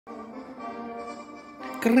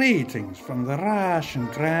Greetings from the Russian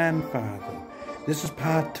grandfather. This is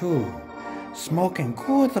part 2. Smoking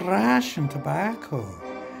good Russian tobacco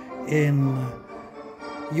in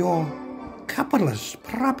your capitalist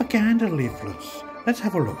propaganda leaflets. Let's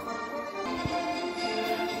have a look.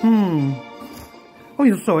 Oh,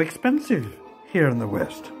 you're so expensive here in the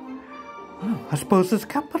West. Oh, I suppose it's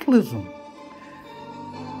capitalism.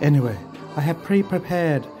 Anyway, I have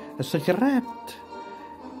pre-prepared a cigarette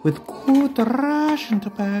with good Russian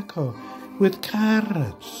tobacco with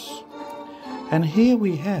carrots. And here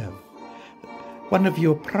we have one of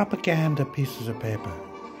your propaganda pieces of paper.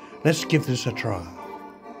 Let's give this a try.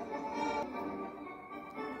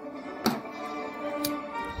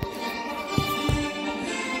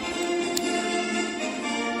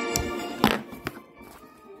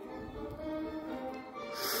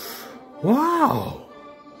 Wow!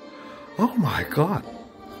 Oh my God!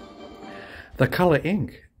 The color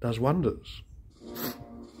ink does wonders.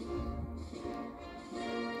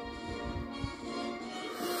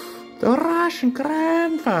 The Russian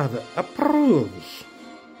grandfather approves.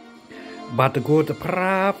 But the good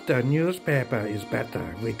Pravda newspaper is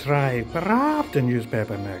better. We try Pravda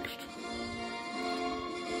newspaper next.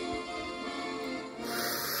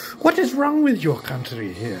 What is wrong with your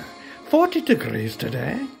country here? 40 degrees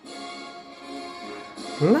today?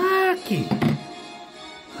 Lucky!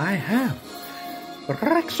 I have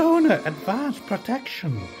Rexona Advanced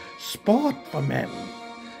Protection Sport for Men.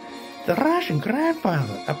 The Russian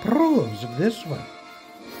grandfather approves of this one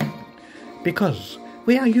because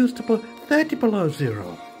we are used to 30 below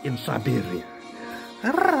zero in Siberia.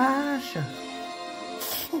 Russia.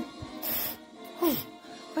 Oh,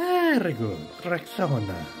 very good.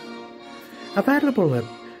 Rexona. Available at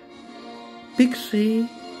Big C.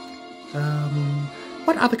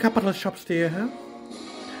 What other capitalist shops do you have?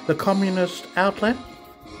 The Communist Outlet?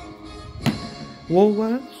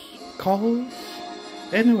 Woolworths? Coles?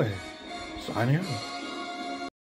 Anyway, signing off.